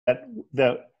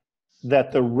that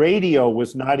that the radio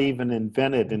was not even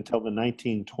invented until the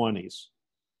 1920s.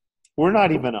 We're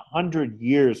not even 100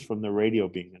 years from the radio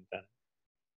being invented.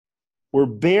 We're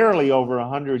barely over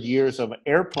 100 years of an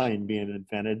airplane being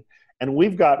invented, and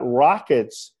we've got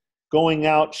rockets going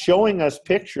out showing us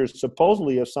pictures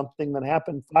supposedly of something that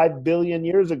happened 5 billion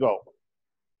years ago.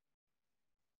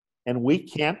 And we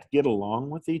can't get along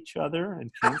with each other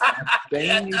and can't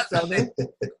sustain each other.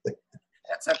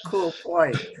 That's a cool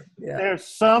point. Yeah. There's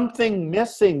something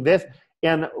missing.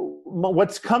 And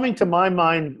what's coming to my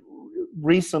mind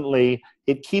recently,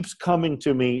 it keeps coming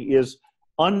to me, is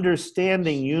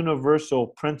understanding universal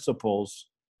principles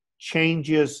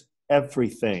changes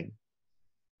everything.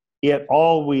 It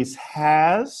always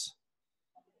has,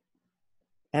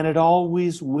 and it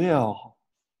always will.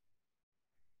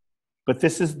 But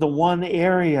this is the one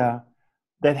area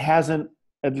that hasn't,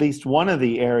 at least one of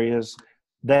the areas,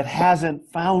 that hasn't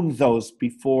found those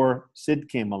before Sid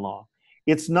came along.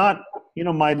 It's not,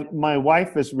 my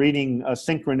wife is reading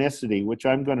Synchronicity, which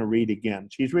I'm going to read again.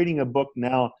 She's reading a book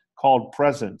now called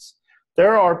Presence.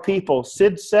 There are people,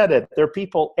 Sid said it, there are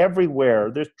people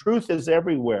everywhere. There's truth is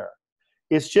everywhere.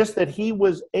 It's just that he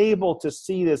was able to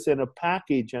see this in a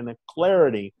package and a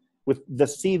clarity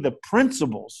see the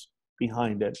principles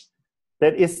behind it.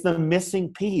 That it's the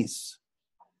missing piece.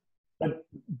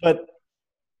 But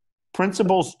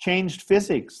principles changed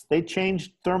physics. They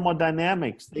changed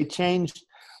thermodynamics. They changed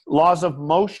laws of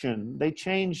motion. They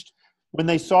changed when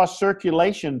they saw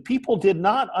circulation. People did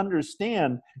not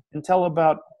understand until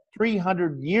about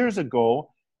 300 years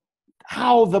ago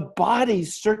how the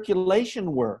body's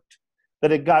circulation worked.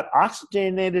 That it got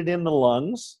oxygenated in the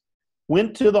lungs,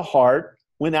 went to the heart,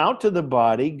 went out to the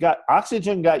body,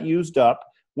 oxygen got used up,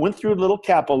 went through little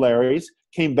capillaries,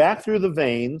 came back through the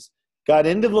veins, got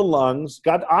into the lungs,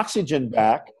 got oxygen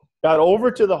back, got over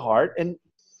to the heart, and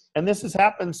this has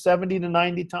happened 70 to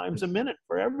 90 times a minute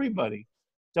for everybody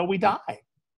till we die.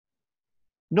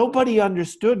 Nobody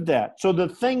understood that. So the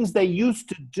things they used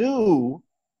to do,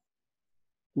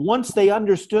 once they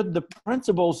understood the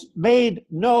principles, made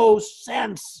no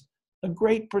sense, a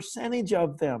great percentage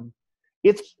of them.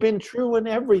 It's been true in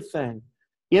everything.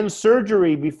 In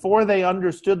surgery, before they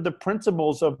understood the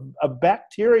principles of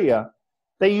bacteria,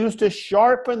 they used to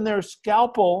sharpen their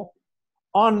scalpel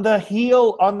on the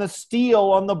heel, on the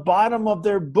steel, on the bottom of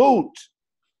their boot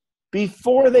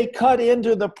before they cut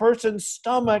into the person's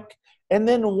stomach and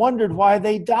then wondered why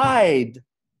they died.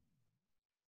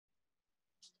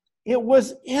 It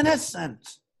was innocent.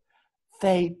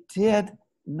 They did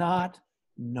not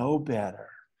know better.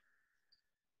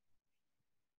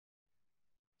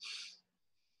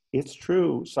 It's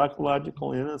true.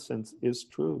 Psychological innocence is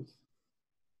truth.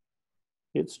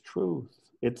 It's truth.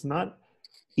 It's not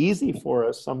easy for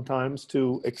us sometimes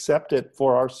to accept it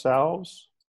for ourselves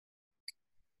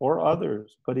or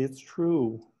others, but it's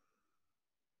true.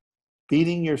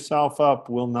 Beating yourself up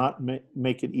will not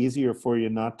make it easier for you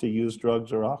not to use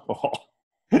drugs or alcohol.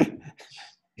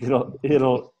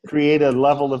 It'll create a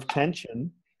level of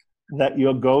tension that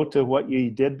you'll go to what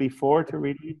you did before to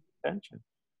relieve tension.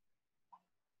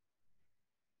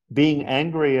 Being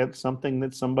angry at something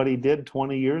that somebody did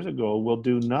 20 years ago will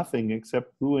do nothing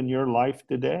except ruin your life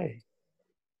today.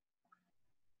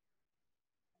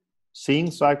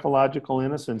 Seeing psychological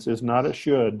innocence is not a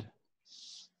should,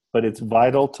 but it's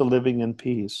vital to living in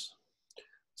peace.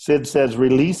 Sid says,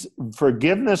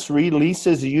 forgiveness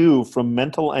releases you from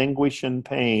mental anguish and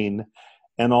pain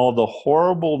and all the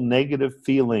horrible negative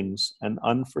feelings an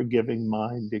unforgiving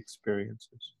mind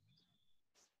experiences.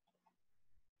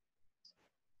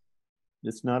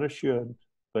 It's not a should,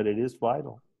 but it is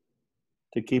vital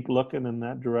to keep looking in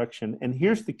that direction. And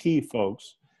here's the key,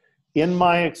 folks. In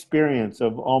my experience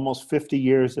of almost 50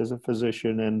 years as a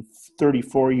physician and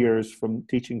 34 years from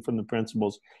teaching from the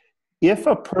principles, if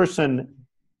a person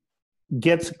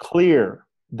gets clear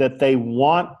that they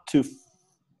want to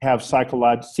have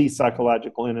see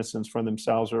psychological innocence for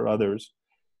themselves or others,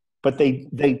 but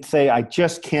they say, I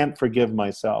just can't forgive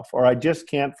myself, or I just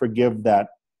can't forgive that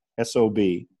SOB.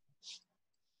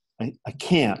 I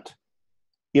can't.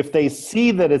 If they see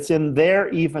that it's in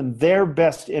even their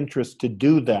best interest to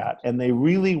do that, and they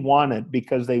really want it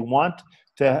because they want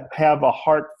to have a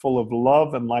heart full of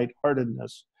love and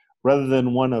lightheartedness rather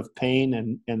than one of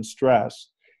pain and stress,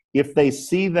 if they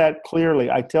see that clearly,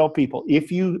 I tell people,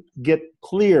 if you get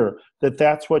clear that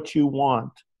that's what you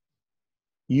want,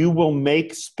 you will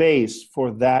make space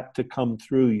for that to come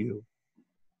through you.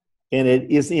 And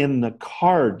it is in the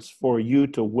cards for you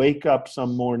to wake up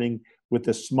some morning with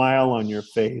a smile on your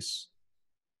face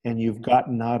and you've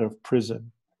gotten out of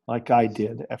prison like I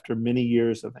did after many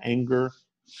years of anger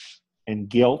and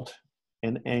guilt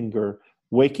and anger,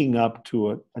 waking up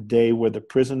to a day where the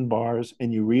prison bars,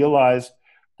 and you realize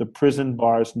the prison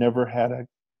bars never had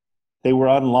they were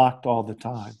unlocked all the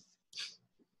time.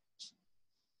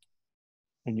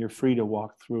 And you're free to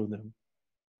walk through them.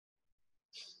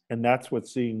 And that's what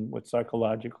seeing what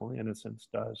psychological innocence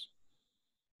does.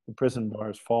 The prison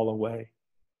bars fall away.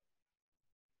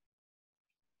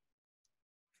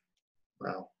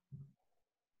 Wow.